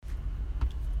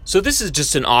So this is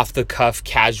just an off-the-cuff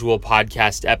casual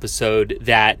podcast episode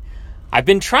that I've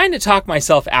been trying to talk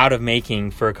myself out of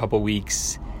making for a couple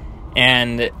weeks.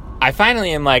 And I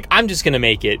finally am like, I'm just going to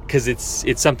make it because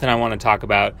it's something I want to talk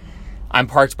about. I'm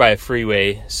parked by a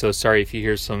freeway, so sorry if you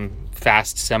hear some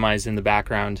fast semis in the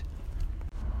background.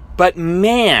 But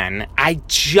man, I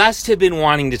just have been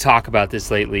wanting to talk about this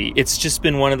lately. It's just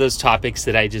been one of those topics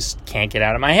that I just can't get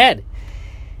out of my head.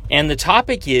 And the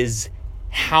topic is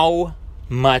how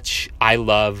much I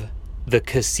love the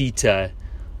Casita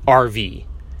RV.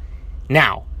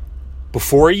 Now,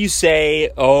 before you say,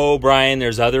 oh, Brian,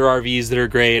 there's other RVs that are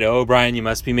great. Oh, Brian, you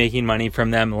must be making money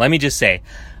from them. Let me just say,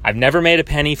 I've never made a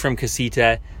penny from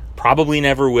Casita, probably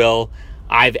never will.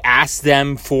 I've asked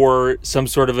them for some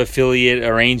sort of affiliate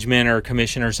arrangement or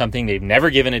commission or something. They've never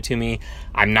given it to me.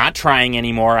 I'm not trying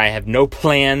anymore. I have no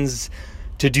plans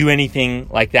to do anything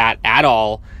like that at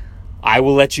all. I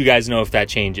will let you guys know if that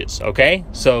changes, okay?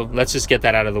 So let's just get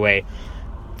that out of the way.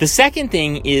 The second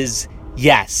thing is,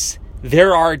 yes,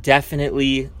 there are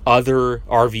definitely other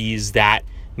RVs that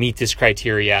meet this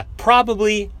criteria.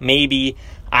 Probably, maybe.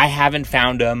 I haven't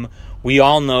found them. We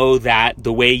all know that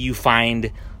the way you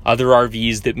find other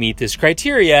RVs that meet this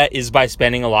criteria is by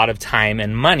spending a lot of time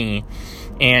and money.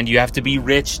 And you have to be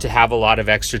rich to have a lot of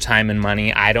extra time and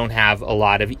money. I don't have a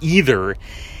lot of either.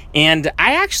 And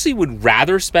I actually would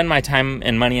rather spend my time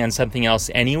and money on something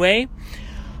else anyway.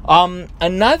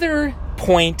 Another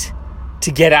point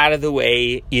to get out of the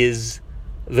way is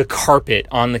the carpet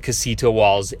on the Casita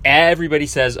walls. Everybody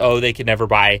says, oh, they could never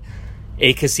buy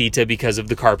a Casita because of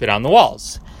the carpet on the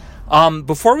walls.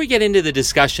 Before we get into the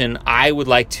discussion, I would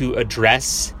like to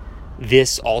address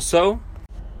this also.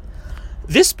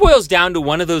 This boils down to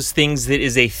one of those things that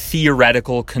is a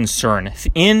theoretical concern.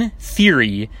 In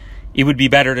theory, it would be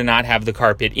better to not have the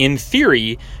carpet. In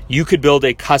theory, you could build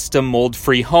a custom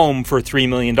mold-free home for $3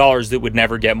 million that would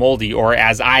never get moldy. Or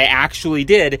as I actually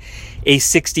did, a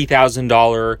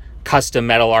 $60,000 custom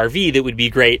metal RV that would be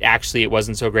great. Actually, it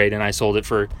wasn't so great, and I sold it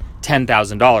for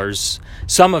 $10,000.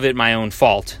 Some of it my own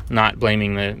fault, not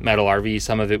blaming the metal RV.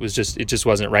 Some of it was it just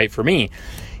wasn't right for me.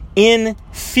 In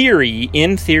theory,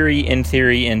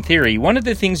 one of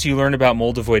the things you learn about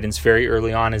mold avoidance very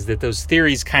early on is that those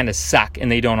theories kind of suck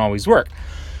and they don't always work.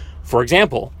 For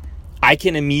example, I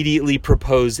can immediately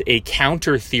propose a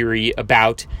counter theory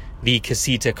about the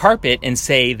Casita carpet and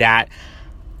say that,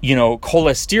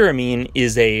 cholestyramine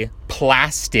is a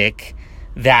plastic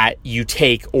that you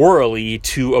take orally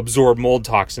to absorb mold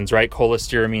toxins, right?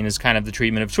 Cholestyramine is kind of the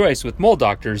treatment of choice with mold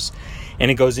doctors, and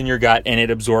it goes in your gut and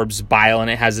it absorbs bile and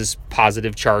it has this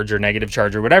positive charge or negative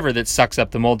charge or whatever that sucks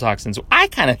up the mold toxins. I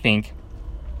kind of think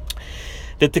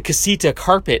that the Casita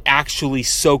carpet actually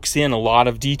soaks in a lot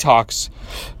of detox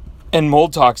and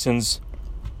mold toxins,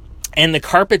 and the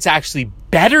carpet's actually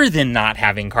better than not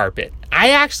having carpet.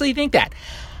 I actually think that.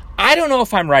 I don't know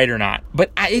if I'm right or not,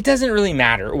 but it doesn't really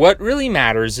matter. What really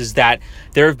matters is that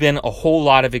there have been a whole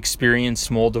lot of experienced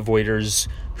mold avoiders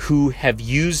who have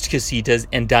used Casitas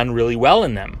and done really well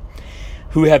in them,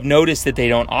 who have noticed that they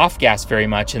don't off-gas very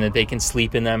much and that they can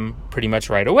sleep in them pretty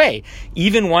much right away.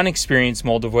 Even one experienced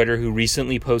mold avoider who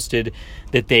recently posted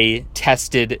that they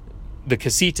tested the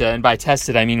Casita, and by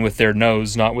tested I mean with their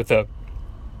nose, not with a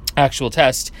actual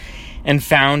test, and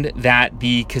found that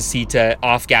the Casita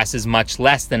off-gases much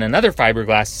less than another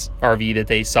fiberglass RV that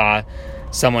they saw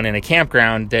someone in a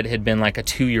campground that had been like a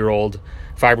 2-year-old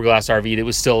fiberglass RV that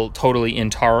was still totally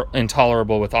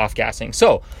intolerable with off-gassing.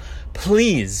 So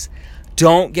please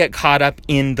don't get caught up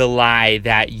in the lie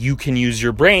that you can use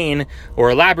your brain or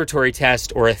a laboratory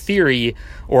test or a theory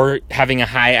or having a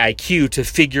high IQ to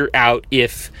figure out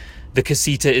if the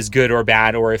Casita is good or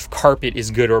bad or if carpet is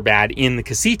good or bad in the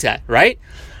Casita, right?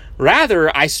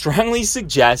 Rather, I strongly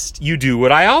suggest you do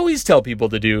what I always tell people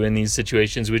to do in these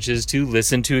situations, which is to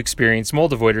listen to experienced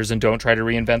mold avoiders and don't try to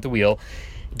reinvent the wheel.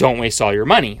 Don't waste all your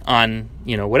money on,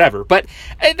 whatever. But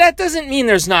that doesn't mean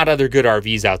there's not other good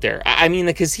RVs out there. I mean,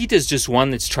 the Casita is just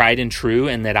one that's tried and true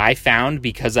and that I found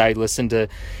because I listened to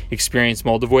experienced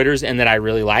mold avoiders and that I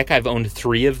really like. I've owned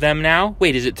 3 of them now.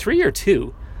 Wait, is it 3 or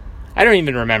 2? I don't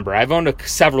even remember. I've owned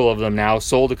several of them now,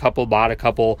 sold a couple, bought a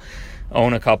couple,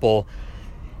 own a couple.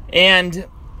 And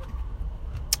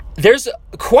there's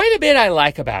quite a bit I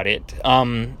like about it.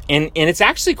 And it's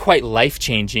actually quite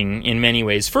life-changing in many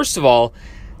ways. First of all,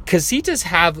 Casitas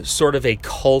have sort of a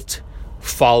cult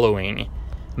following,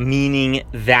 meaning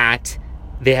that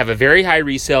they have a very high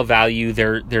resale value.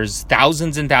 There's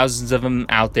thousands and thousands of them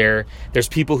out there. There's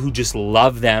people who just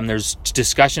love them. There's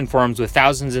discussion forums with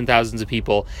thousands and thousands of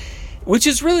people, which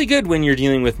is really good when you're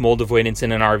dealing with mold avoidance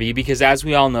in an RV, because as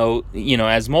we all know,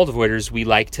 as mold avoiders, we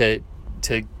like to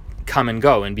come and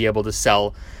go and be able to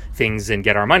sell things and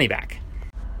get our money back.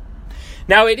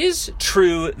 Now, it is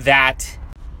true that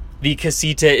the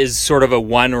Casita is sort of a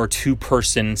 1 or 2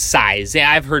 person size.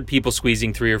 Yeah, I've heard people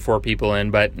squeezing 3 or 4 people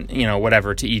in, but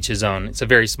whatever, to each his own. It's a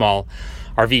very small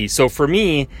RV. So for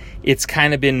me, it's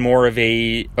kind of been more of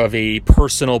a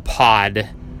personal pod,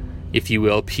 if you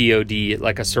will, POD,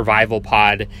 like a survival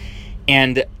pod.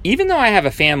 And even though I have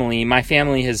a family, my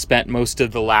family has spent most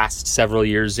of the last several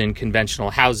years in conventional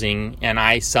housing, and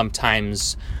I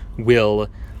sometimes will,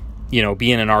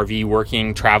 be in an RV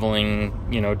working, traveling,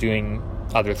 doing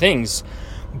other things.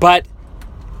 But,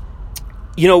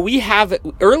 we have,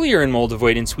 earlier in mold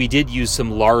avoidance, we did use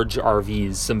some large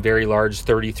RVs, some very large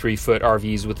 33-foot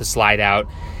RVs with a slide out.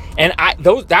 And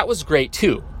that was great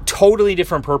too. Totally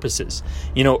different purposes.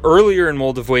 Earlier in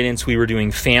mold avoidance, we were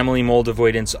doing family mold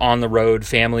avoidance on the road,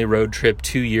 family road trip,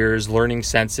 2 years, learning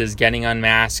senses, getting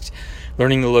unmasked,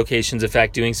 learning the locations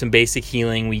effect, doing some basic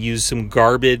healing. We used some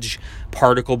garbage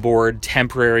particle board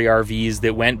temporary RVs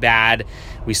that went bad.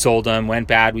 We sold them, went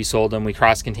bad, we sold them, we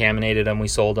cross-contaminated them, we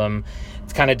sold them.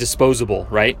 It's kind of disposable,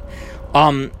 right?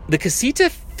 The Casita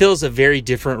fills a very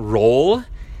different role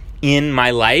in my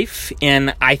life,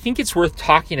 and I think it's worth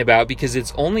talking about because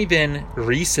it's only been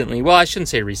recently, well, I shouldn't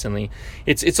say recently,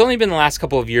 it's only been the last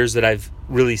couple of years that I've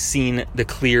really seen the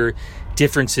clear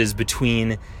differences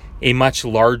between a much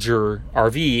larger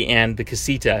RV and the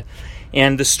Casita.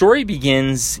 And the story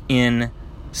begins in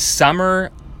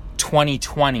summer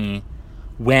 2020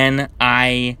 when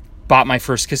I bought my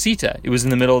first Casita. It was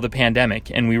in the middle of the pandemic,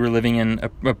 and we were living in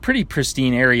a pretty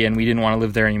pristine area, and we didn't want to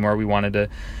live there anymore. We wanted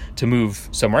to move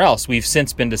somewhere else. We've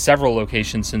since been to several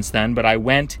locations since then, but I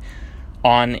went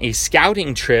on a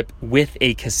scouting trip with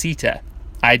a Casita.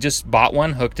 I just bought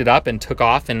one, hooked it up, and took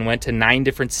off and went to 9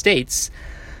 different states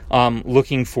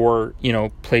looking for,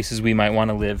 places we might want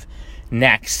to live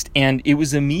next. And it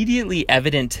was immediately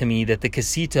evident to me that the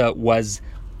Casita was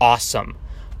awesome.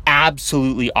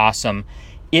 Absolutely awesome.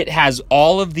 It has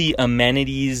all of the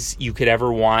amenities you could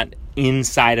ever want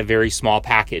inside a very small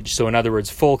package. So in other words,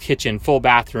 full kitchen, full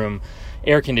bathroom,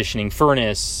 air conditioning,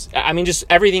 furnace. I mean, just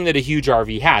everything that a huge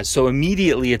RV has. So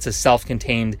immediately it's a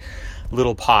self-contained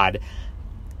little pod.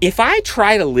 If I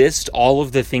try to list all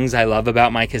of the things I love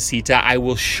about my Casita, I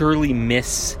will surely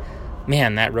miss,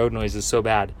 man, that road noise is so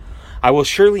bad. I will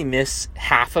surely miss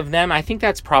half of them. I think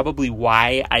that's probably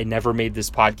why I never made this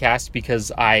podcast,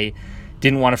 because I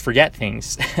didn't want to forget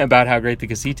things about how great the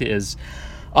Casita is.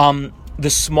 The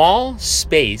small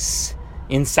space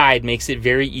inside makes it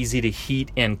very easy to heat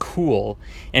and cool,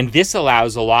 and this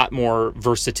allows a lot more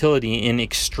versatility in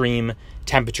extreme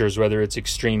temperatures, whether it's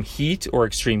extreme heat or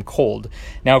extreme cold.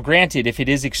 Now, granted, if it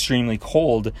is extremely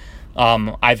cold,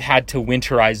 I've had to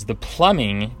winterize the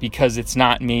plumbing because it's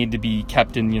not made to be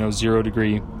kept in 0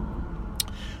 degree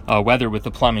weather with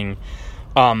the plumbing.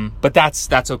 But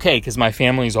that's okay, because my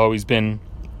family's always been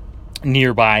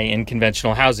nearby in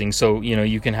conventional housing. So,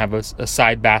 you can have a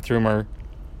side bathroom or,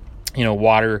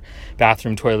 water,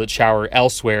 bathroom, toilet, shower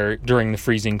elsewhere during the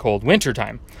freezing cold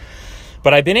wintertime.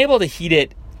 But I've been able to heat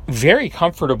it very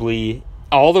comfortably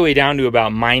all the way down to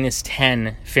about minus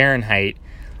 10 Fahrenheit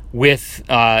with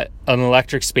an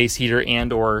electric space heater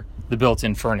and or the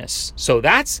built-in furnace. So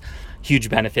that's huge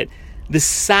benefit. The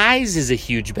size is a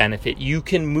huge benefit. You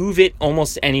can move it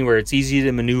almost anywhere. It's easy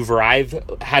to maneuver. I've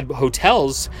had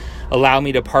hotels allow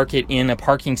me to park it in a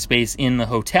parking space in the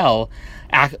hotel.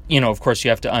 Of course, you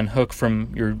have to unhook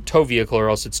from your tow vehicle or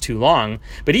else it's too long.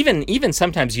 But even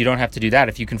sometimes you don't have to do that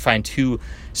if you can find 2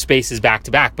 spaces back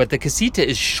to back. But the Casita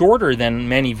is shorter than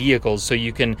many vehicles, so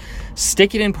you can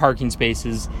stick it in parking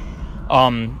spaces.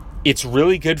 It's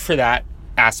really good for that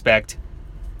aspect.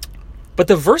 But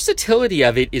the versatility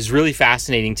of it is really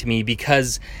fascinating to me,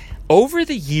 because over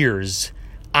the years,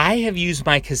 I have used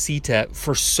my Casita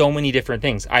for so many different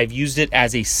things. I've used it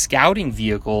as a scouting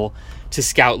vehicle to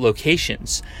scout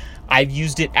locations. I've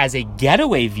used it as a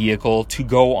getaway vehicle to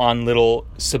go on little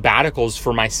sabbaticals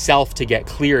for myself to get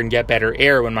clear and get better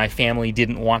air when my family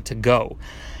didn't want to go.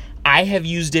 I have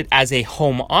used it as a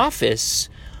home office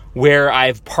where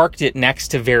I've parked it next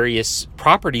to various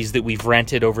properties that we've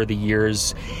rented over the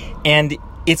years. And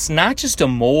it's not just a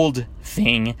mold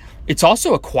thing, it's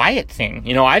also a quiet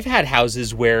thing. I've had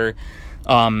houses where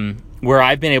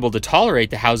I've been able to tolerate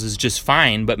the houses just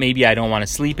fine, but maybe I don't want to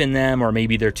sleep in them, or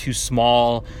maybe they're too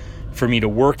small for me to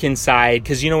work inside.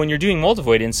 Because, when you're doing mold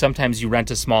avoidance, sometimes you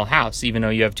rent a small house, even though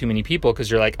you have too many people,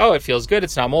 because you're like, oh, it feels good,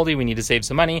 it's not moldy, we need to save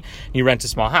some money, and you rent a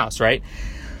small house, right?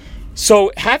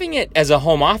 So having it as a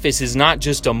home office is not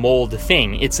just a mold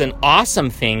thing. It's an awesome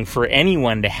thing for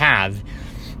anyone to have.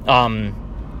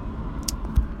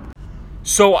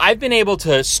 So I've been able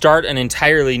to start an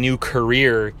entirely new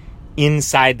career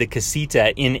inside the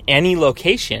Casita in any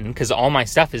location, because all my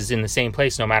stuff is in the same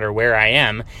place no matter where I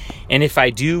am. And if I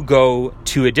do go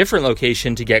to a different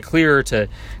location to get clear, to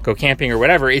go camping or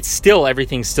whatever,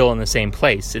 everything's still in the same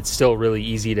place. It's still really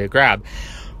easy to grab.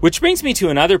 Which brings me to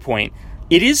another point.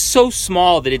 It is so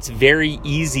small that it's very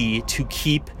easy to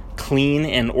keep clean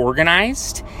and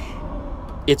organized.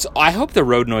 I hope the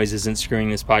road noise isn't screwing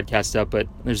this podcast up, but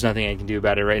there's nothing I can do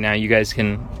about it right now. You guys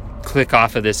can click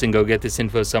off of this and go get this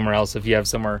info somewhere else if you have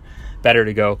somewhere better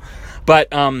to go. But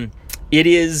it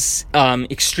is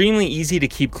extremely easy to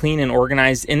keep clean and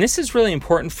organized. And this is really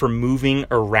important for moving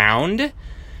around,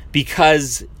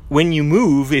 because when you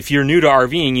move, if you're new to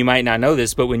RVing, you might not know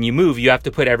this, but when you move, you have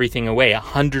to put everything away.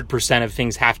 100% of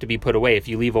things have to be put away. If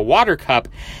you leave a water cup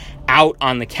out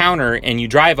on the counter and you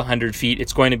drive 100 feet,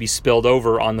 it's going to be spilled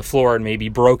over on the floor and maybe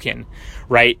broken,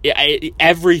 right?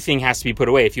 Everything has to be put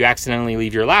away. If you accidentally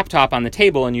leave your laptop on the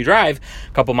table and you drive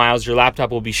a couple miles, your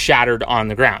laptop will be shattered on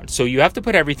the ground. So you have to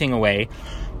put everything away.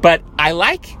 But I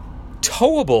like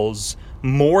towables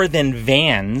more than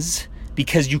vans,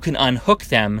 because you can unhook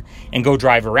them and go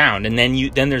drive around, and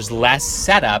then there's less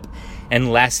setup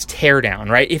and less tear down,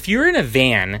 right? If you're in a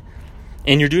van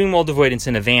and you're doing mold avoidance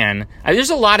in a van, there's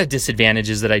a lot of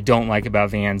disadvantages that I don't like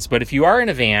about vans, but if you are in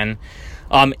a van,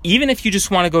 even if you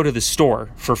just want to go to the store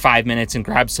for 5 minutes and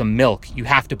grab some milk, you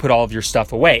have to put all of your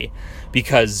stuff away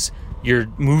because you're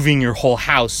moving your whole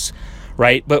house,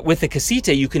 right? But with the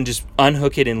Casita, you can just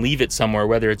unhook it and leave it somewhere,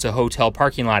 whether it's a hotel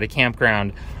parking lot, a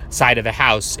campground, side of a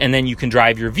house, and then you can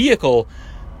drive your vehicle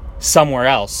somewhere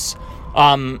else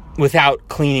without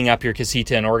cleaning up your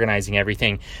Casita and organizing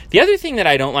everything. The other thing that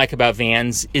I don't like about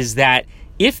vans is that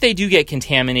if they do get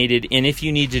contaminated and if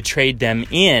you need to trade them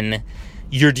in,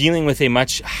 you're dealing with a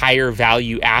much higher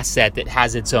value asset that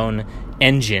has its own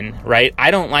engine, right?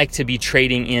 I don't like to be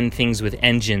trading in things with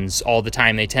engines all the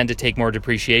time. They tend to take more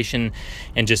depreciation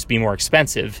and just be more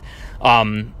expensive.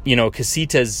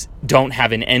 Casitas don't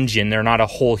have an engine. They're not a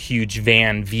whole huge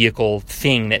van vehicle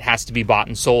thing that has to be bought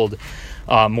and sold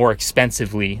more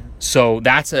expensively. So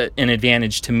that's an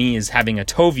advantage to me, is having a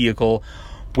tow vehicle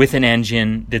with an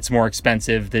engine that's more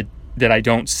expensive that I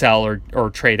don't sell or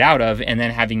trade out of, and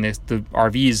then having the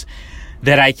RVs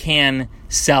that I can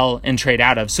sell and trade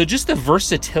out of. So just the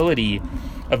versatility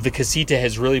of the Casita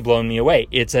has really blown me away.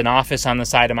 It's an office on the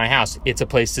side of my house. It's a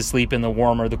place to sleep in the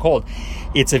warm or the cold.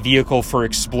 It's a vehicle for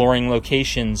exploring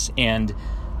locations and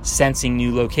sensing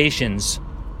new locations.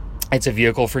 It's a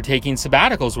vehicle for taking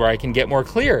sabbaticals where I can get more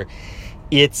clear.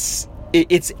 It's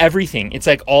everything. It's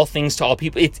like all things to all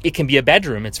people. It can be a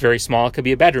bedroom. It's very small. It could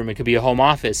be a bedroom. It could be a home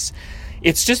office.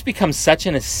 It's just become such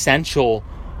an essential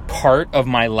part of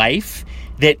my life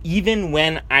that even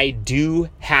when I do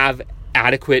have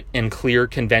adequate and clear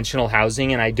conventional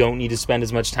housing and I don't need to spend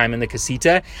as much time in the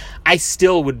Casita, I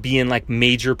still would be in like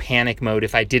major panic mode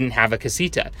if I didn't have a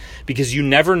Casita, because you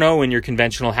never know when your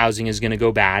conventional housing is going to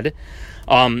go bad.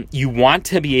 You want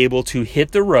to be able to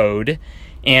hit the road,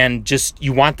 and just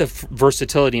you want the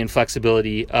versatility and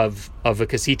flexibility of a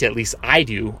Casita. At least I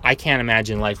do. I can't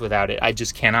imagine life without it. I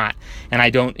just cannot. And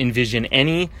I don't envision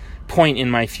any point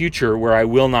in my future where I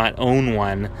will not own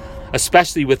one,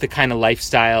 especially with the kind of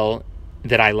lifestyle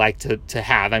that I like to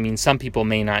have. I mean, some people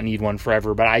may not need one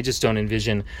forever, but I just don't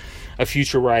envision a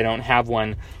future where I don't have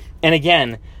one. And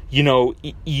again,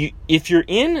 if you're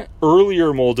in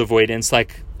earlier mold avoidance,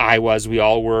 like we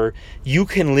all were, you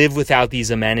can live without these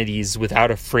amenities,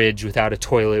 without a fridge, without a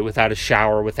toilet, without a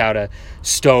shower, without a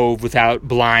stove, without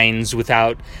blinds,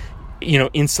 without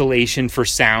insulation for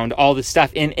sound, all this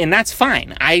stuff. And that's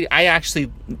fine. I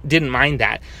actually didn't mind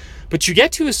that. But you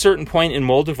get to a certain point in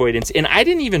mold avoidance, and I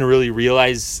didn't even really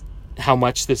realize how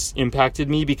much this impacted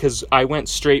me, because I went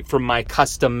straight from my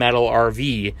custom metal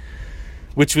RV,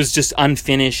 which was just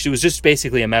unfinished. It was just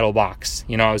basically a metal box.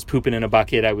 I was pooping in a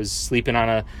bucket. I was sleeping on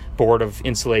a board of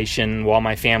insulation while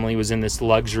my family was in this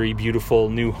luxury, beautiful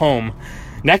new home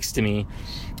next to me.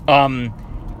 And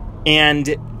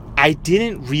I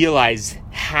didn't realize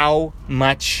how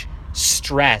much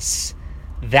stress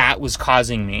that was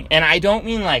causing me. And I don't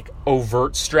mean like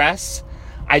overt stress.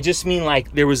 I just mean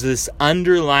like there was this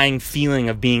underlying feeling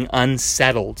of being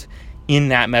unsettled in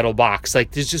that metal box.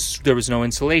 Like there was no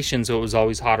insulation, so it was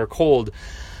always hot or cold.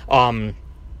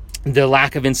 The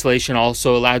lack of insulation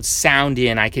also allowed sound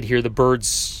in. I could hear the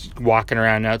birds walking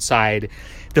around outside.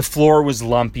 The floor was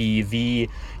lumpy.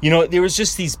 There was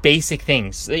just these basic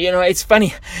things. It's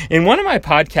funny. In one of my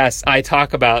podcasts, I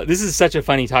talk about, this is such a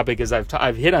funny topic, because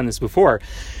I've hit on this before,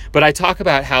 but I talk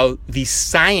about how the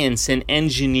science and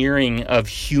engineering of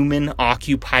human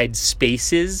occupied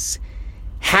spaces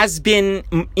has been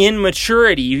in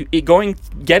maturity,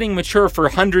 getting mature for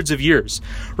hundreds of years,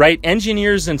 right?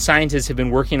 Engineers and scientists have been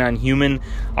working on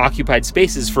human-occupied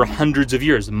spaces for hundreds of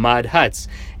years. Mud huts,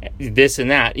 this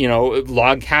and that,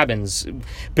 log cabins,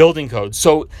 building codes.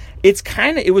 So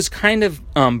it was kind of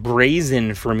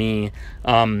brazen for me,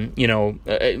 a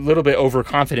little bit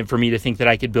overconfident for me to think that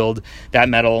I could build that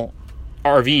metal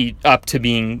RV up to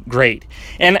being great.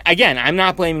 And again, I'm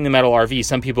not blaming the metal RV.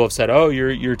 Some people have said, oh,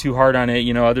 you're too hard on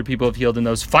it. Other people have healed in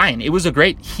those. Fine. It was a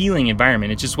great healing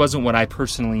environment. It just wasn't what I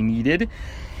personally needed.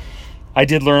 I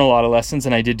did learn a lot of lessons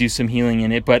and I did do some healing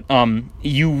in it, but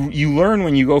you learn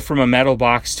when you go from a metal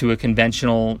box to a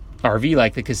conventional RV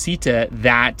like the Casita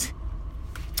that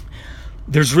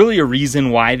there's really a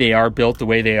reason why they are built the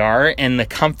way they are, and the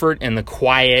comfort and the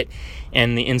quiet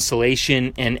and the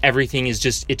insulation and everything it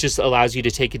just allows you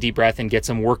to take a deep breath and get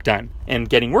some work done. And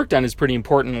getting work done is pretty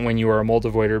important when you are a mold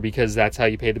avoider, because that's how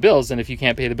you pay the bills. And if you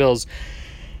can't pay the bills,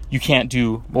 you can't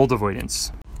do mold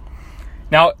avoidance.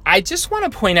 Now, I just want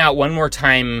to point out one more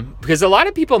time, because a lot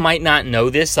of people might not know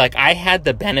this, like I had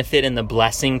the benefit and the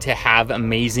blessing to have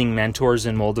amazing mentors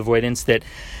in mold avoidance that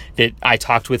I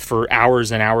talked with for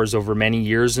hours and hours over many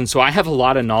years. And so I have a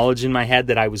lot of knowledge in my head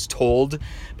that I was told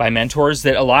by mentors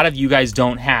that a lot of you guys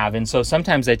don't have. And so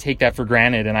sometimes I take that for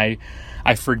granted, and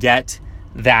I forget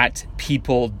that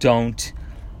people don't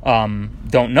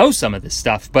know some of this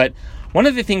stuff. But one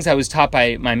of the things I was taught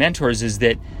by my mentors is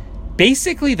that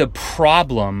basically the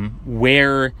problem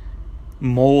where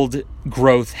mold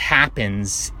growth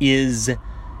happens is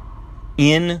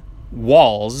in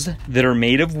walls that are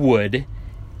made of wood,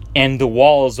 and the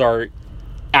walls are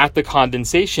at the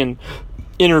condensation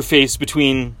interface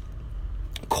between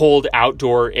cold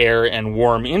outdoor air and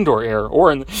warm indoor air,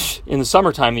 or in the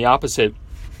summertime, the opposite.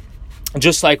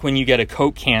 Just like when you get a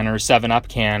Coke can or 7-Up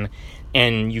can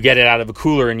and you get it out of a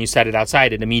cooler and you set it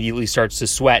outside, it immediately starts to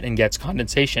sweat and gets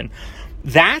condensation.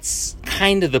 That's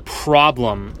kind of the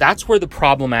problem. That's where the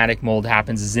problematic mold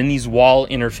happens, is in these wall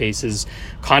interfaces,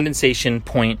 condensation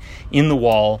point in the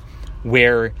wall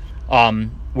where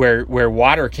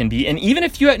water can be. And even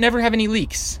if you never have any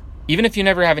leaks,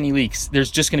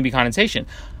 there's just going to be condensation.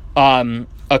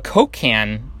 A Coke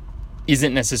can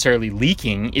isn't necessarily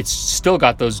leaking. It's still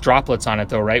got those droplets on it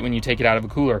though, right? When you take it out of a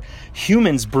cooler.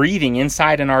 Humans breathing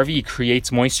inside an RV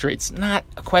creates moisture. It's not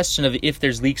a question of if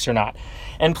there's leaks or not.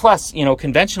 And plus,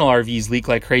 conventional RVs leak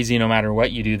like crazy no matter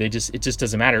what you do. It just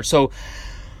doesn't matter. So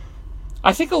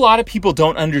I think a lot of people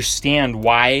don't understand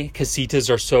why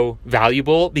Casitas are so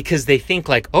valuable, because they think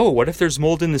like, oh, what if there's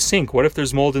mold in the sink? What if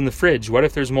there's mold in the fridge? What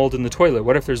if there's mold in the toilet?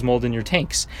 What if there's mold in your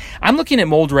tanks? I'm looking at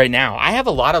mold right now. I have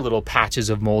a lot of little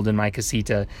patches of mold in my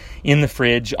Casita, in the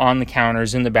fridge, on the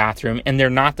counters, in the bathroom, and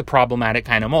they're not the problematic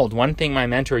kind of mold. One thing my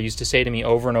mentor used to say to me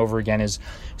over and over again is,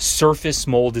 surface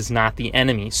mold is not the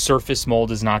enemy. Surface mold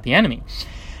is not the enemy.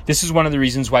 This is one of the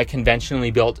reasons why conventionally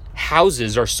built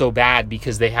houses are so bad,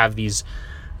 because they have these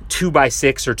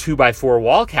 2x6 or 2x4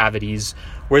 wall cavities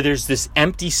where there's this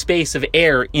empty space of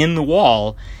air in the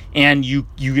wall, and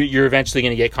you're eventually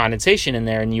going to get condensation in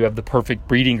there, and you have the perfect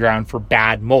breeding ground for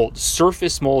bad mold.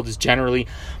 Surface mold is generally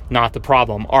not the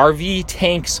problem. RV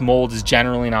tanks mold is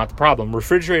generally not the problem.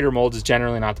 Refrigerator mold is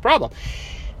generally not the problem.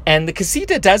 And the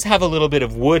Casita does have a little bit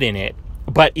of wood in it,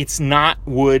 but it's not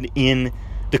wood in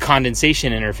the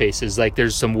condensation interfaces. Like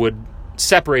there's some wood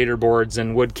separator boards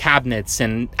and wood cabinets,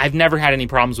 and I've never had any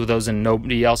problems with those, and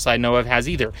nobody else I know of has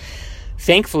either.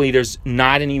 Thankfully, there's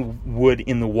not any wood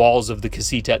in the walls of the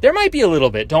Casita. There might be a little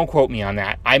bit, don't quote me on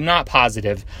that. I'm not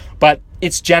positive, but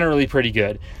it's generally pretty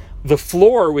good. The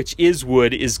floor, which is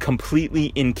wood, is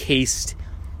completely encased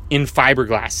in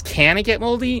fiberglass. Can it get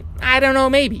moldy? I don't know,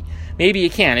 maybe. Maybe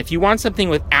it can. If you want something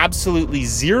with absolutely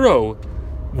zero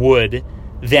wood,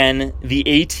 then the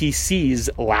ATCs,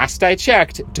 last I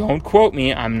checked, don't quote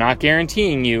me, I'm not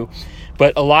guaranteeing you,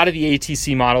 but a lot of the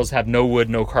ATC models have no wood,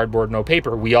 no cardboard, no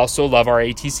paper. We also love our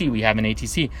ATC. We have an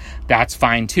ATC. That's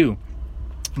fine too.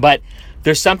 But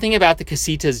there's something about the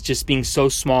Casitas just being so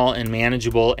small and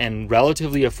manageable and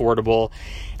relatively affordable.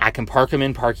 I can park them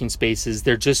in parking spaces.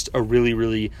 They're just a really,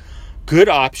 really good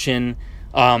option.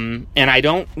 And I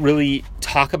don't really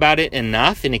talk about it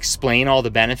enough and explain all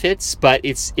the benefits, but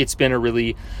it's been a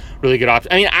really, really good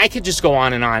option. I mean, I could just go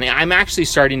on and on. I'm actually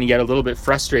starting to get a little bit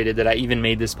frustrated that I even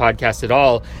made this podcast at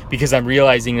all, because I'm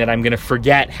realizing that I'm going to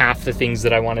forget half the things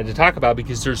that I wanted to talk about,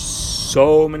 because there's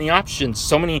so many options,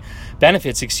 so many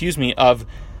benefits, of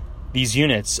these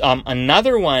units.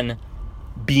 Another one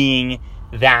being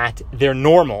that they're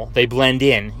normal. They blend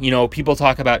in. People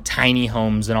talk about tiny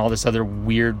homes and all this other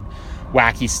weird,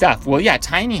 wacky stuff. Well, yeah,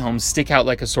 tiny homes stick out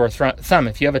like a sore thumb.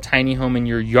 If you have a tiny home in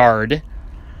your yard,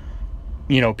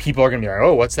 people are going to be like,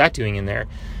 oh, what's that doing in there?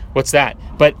 What's that?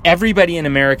 But everybody in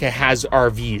America has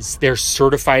RVs. They're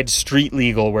certified street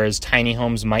legal, whereas tiny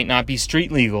homes might not be street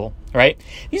legal, right?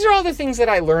 These are all the things that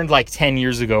I learned like 10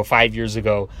 years ago, 5 years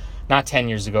ago, not 10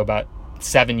 years ago, about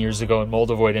 7 years ago in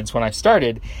mold avoidance when I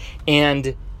started.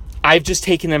 And I've just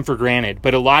taken them for granted.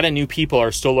 But a lot of new people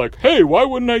are still like, hey, why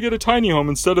wouldn't I get a tiny home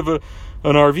instead of an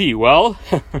RV? Well,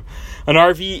 an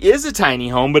RV is a tiny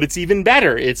home, but it's even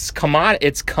better. It's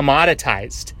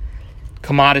commoditized.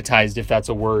 Commoditized, if that's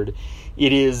a word.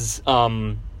 It is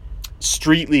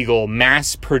street legal,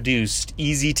 mass produced,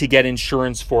 easy to get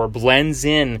insurance for, blends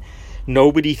in.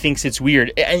 Nobody thinks it's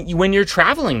weird. And when you're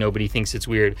traveling, nobody thinks it's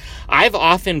weird. I've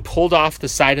often pulled off the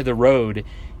side of the road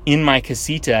in my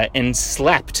Casita and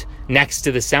slept next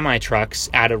to the semi-trucks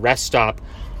at a rest stop,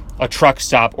 a truck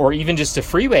stop, or even just a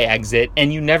freeway exit,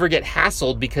 and you never get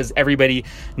hassled because everybody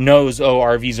knows, oh,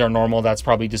 RVs are normal. That's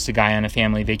probably just a guy on a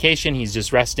family vacation. He's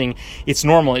just resting. It's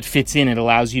normal. It fits in. It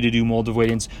allows you to do mold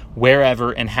avoidance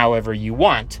wherever and however you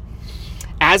want.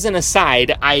 As an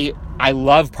aside, I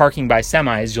love parking by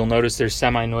semis. You'll notice there's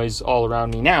semi noise all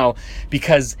around me now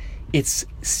because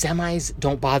semis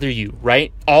don't bother you,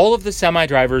 right? All of the semi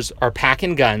drivers are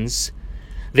packing guns.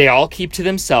 They all keep to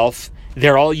themselves.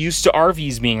 They're all used to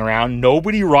RVs being around.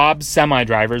 Nobody robs semi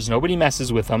drivers. Nobody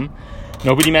messes with them.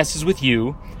 Nobody messes with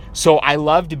you. So I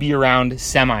love to be around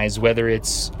semis, whether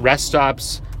it's rest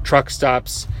stops, truck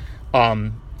stops,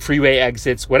 freeway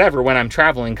exits, whatever, when I'm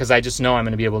traveling, because I just know I'm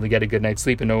going to be able to get a good night's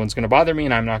sleep and no one's going to bother me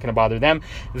and I'm not going to bother them.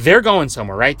 They're going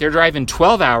somewhere, right? They're driving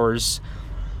 12 hours,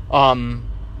 and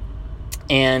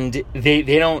they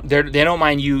don't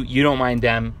mind you. You don't mind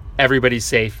them. Everybody's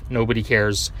safe. Nobody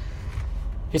cares.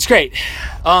 It's great.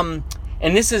 And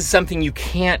this is something you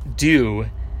can't do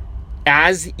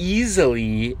as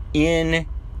easily in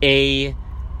a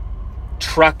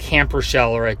truck camper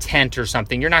shell or a tent or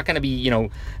something. You're not going to be,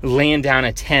 laying down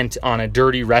a tent on a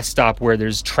dirty rest stop where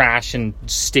there's trash and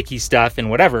sticky stuff and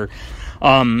whatever.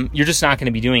 You're just not going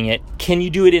to be doing it. Can you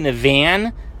do it in a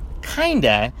van?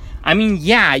 Kinda. I mean,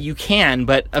 yeah, you can,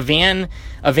 but a van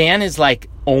is like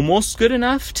almost good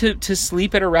enough to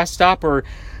sleep at a rest stop or,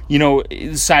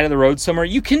 the side of the road somewhere.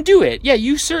 You can do it. Yeah,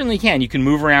 you certainly can. You can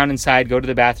move around inside, go to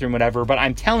the bathroom, whatever. But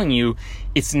I'm telling you,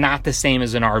 it's not the same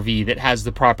as an RV that has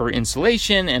the proper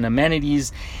insulation and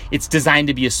amenities. It's designed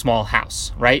to be a small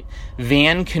house, right?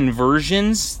 Van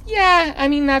conversions, yeah, I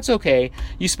mean, that's okay.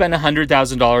 You spend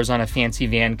 $100,000 on a fancy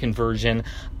van conversion.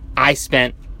 I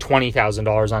spent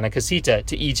 $20,000 on a Casita,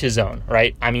 to each his own,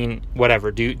 right? I mean,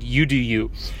 whatever, do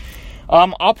you.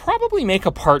 I'll probably make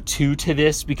a part 2 to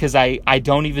this because I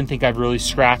don't even think I've really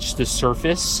scratched the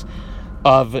surface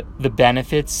of the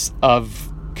benefits of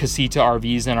Casita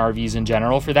RVs and RVs in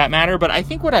general for that matter. But I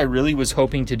think what I really was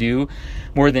hoping to do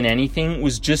more than anything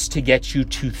was just to get you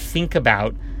to think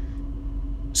about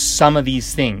some of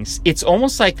these things. It's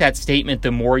almost like that statement,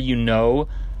 the more you know,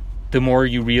 the more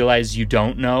you realize you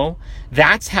don't know.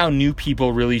 That's how new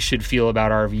people really should feel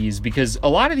about RVs, because a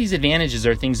lot of these advantages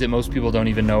are things that most people don't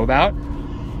even know about.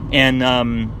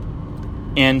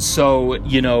 And so,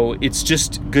 it's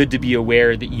just good to be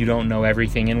aware that you don't know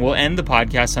everything. And we'll end the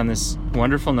podcast on this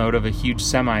wonderful note of a huge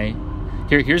semi.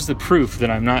 Here's the proof that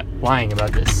I'm not lying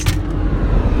about this.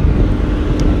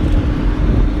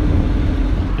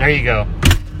 There you go.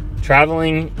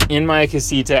 Traveling in my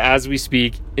Casita as we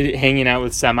speak, hanging out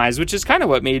with semis, which is kind of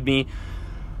what made me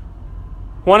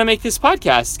want to make this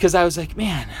podcast, because I was like,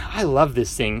 man, I love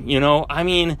this thing. I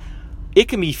mean, it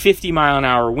can be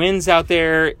 50-mile-an-hour winds out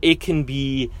there. It can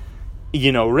be,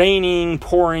 raining,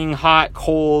 pouring, hot,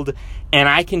 cold, and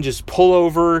I can just pull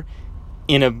over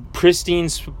in a pristine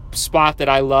spot that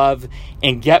I love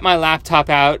and get my laptop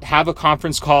out, have a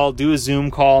conference call, do a Zoom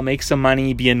call, make some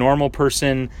money, be a normal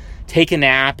person, take a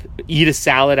nap, eat a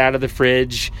salad out of the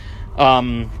fridge,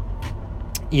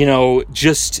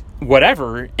 just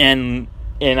whatever. And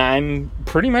I'm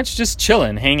pretty much just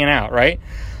chilling, hanging out, right?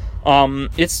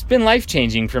 It's been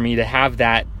life-changing for me to have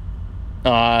that,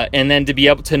 and then to be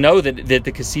able to know that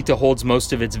the Casita holds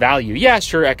most of its value. Yeah,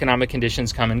 sure, economic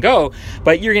conditions come and go,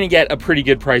 but you're going to get a pretty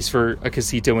good price for a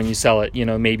Casita when you sell it.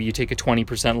 Maybe you take a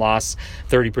 20% loss,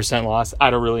 30% loss, I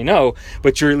don't really know,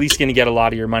 but you're at least going to get a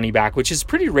lot of your money back, which is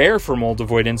pretty rare for mold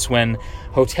avoidance when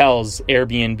hotels,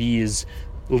 Airbnbs,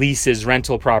 leases,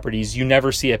 rental properties, you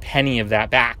never see a penny of that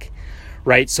back,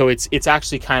 right? So it's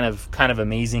actually kind of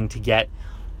amazing to get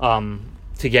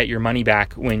your money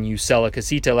back when you sell a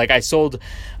Casita. Like, I sold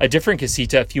a different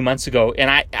Casita a few months ago, and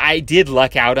I did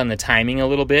luck out on the timing a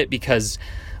little bit because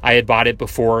I had bought it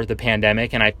before the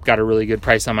pandemic and I got a really good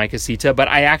price on my Casita, but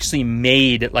I actually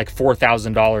made like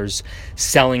 $4,000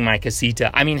 selling my Casita.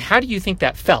 I mean, how do you think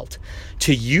that felt?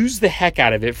 To use the heck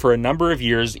out of it for a number of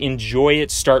years, enjoy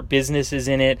it, start businesses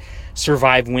in it,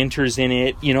 survive winters in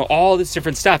it, all this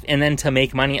different stuff, and then to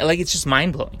make money. Like, it's just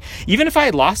mind-blowing. Even if I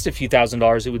had lost a few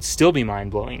 $1,000s, it would still be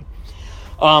mind-blowing.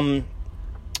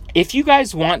 If you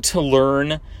guys want to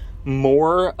learn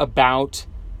more about,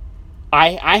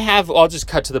 I'll just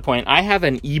cut to the point. I have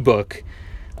an ebook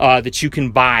that you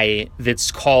can buy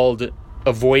that's called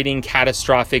Avoiding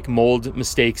Catastrophic Mold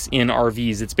Mistakes in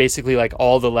RVs. It's basically like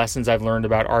all the lessons I've learned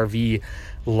about RV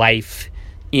life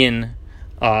in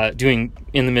the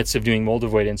midst of doing mold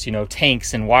avoidance,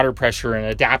 tanks and water pressure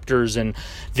and adapters, and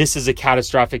this is a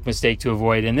catastrophic mistake to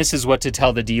avoid, and this is what to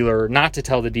tell the dealer, not to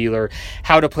tell the dealer,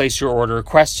 how to place your order,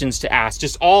 questions to ask,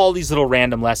 just all these little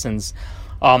random lessons.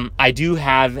 I do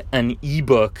have an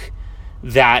ebook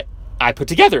that I put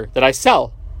together that I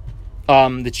sell,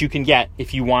 that you can get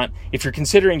if you want. If you're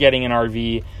considering getting an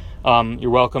RV,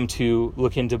 you're welcome to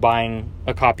look into buying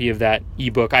a copy of that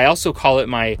ebook. I also call it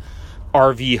my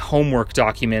RV homework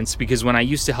documents, because when I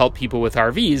used to help people with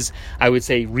RVs, I would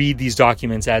say, read these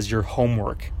documents as your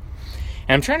homework.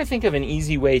 And I'm trying to think of an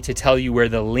easy way to tell you where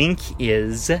the link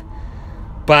is,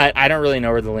 but I don't really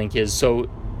know where the link is. So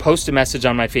post a message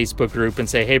on my Facebook group and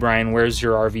say, hey, Brian, where's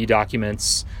your RV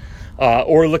documents?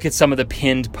 Or look at some of the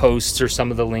pinned posts or some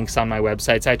of the links on my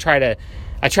websites. I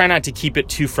try not to keep it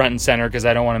too front and center because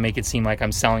I don't want to make it seem like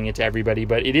I'm selling it to everybody,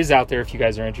 but it is out there if you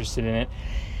guys are interested in it.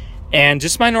 And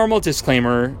just my normal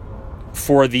disclaimer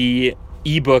for the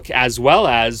ebook as well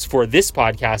as for this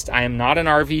podcast, I am not an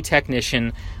RV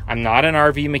technician. I'm not an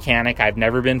RV mechanic. I've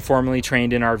never been formally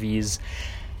trained in RVs.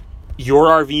 Your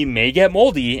RV may get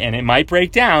moldy and it might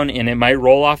break down and it might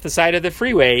roll off the side of the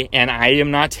freeway, and I am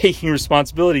not taking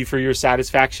responsibility for your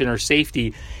satisfaction or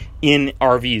safety in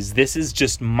RVs. This is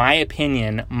just my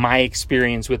opinion, my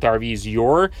experience with RVs.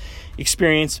 Your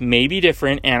experience may be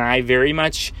different, and I very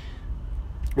much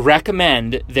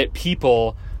recommend that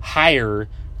people hire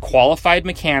qualified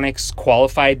mechanics,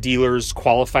 qualified dealers,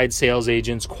 qualified sales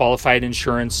agents, qualified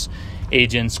insurance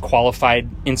agents, qualified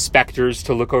inspectors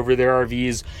to look over their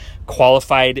RVs,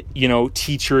 qualified,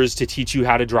 teachers to teach you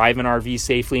how to drive an RV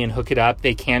safely and hook it up.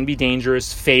 They can be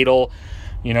dangerous, fatal.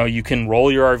 You can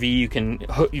roll your RV, you can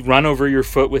run over your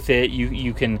foot with it.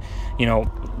 You can,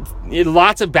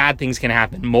 lots of bad things can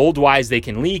happen. Mold-wise, they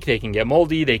can leak, they can get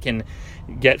moldy, they can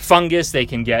get fungus, they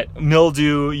can get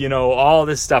mildew, all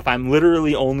this stuff. I'm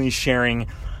literally only sharing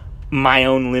my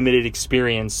own limited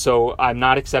experience, so I'm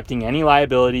not accepting any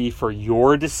liability for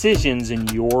your decisions and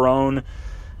your own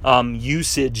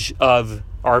usage of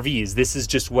RVs. This is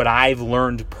just what I've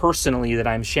learned personally that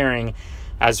I'm sharing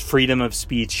as freedom of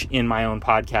speech in my own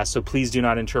podcast. So please do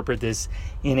not interpret this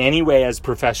in any way as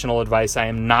professional advice. I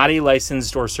am not a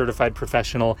licensed or certified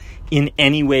professional in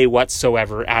any way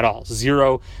whatsoever at all.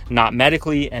 Zero, not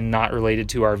medically and not related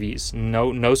to RVs.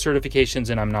 No certifications,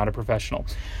 and I'm not a professional.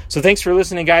 So thanks for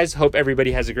listening, guys. Hope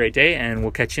everybody has a great day, and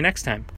we'll catch you next time.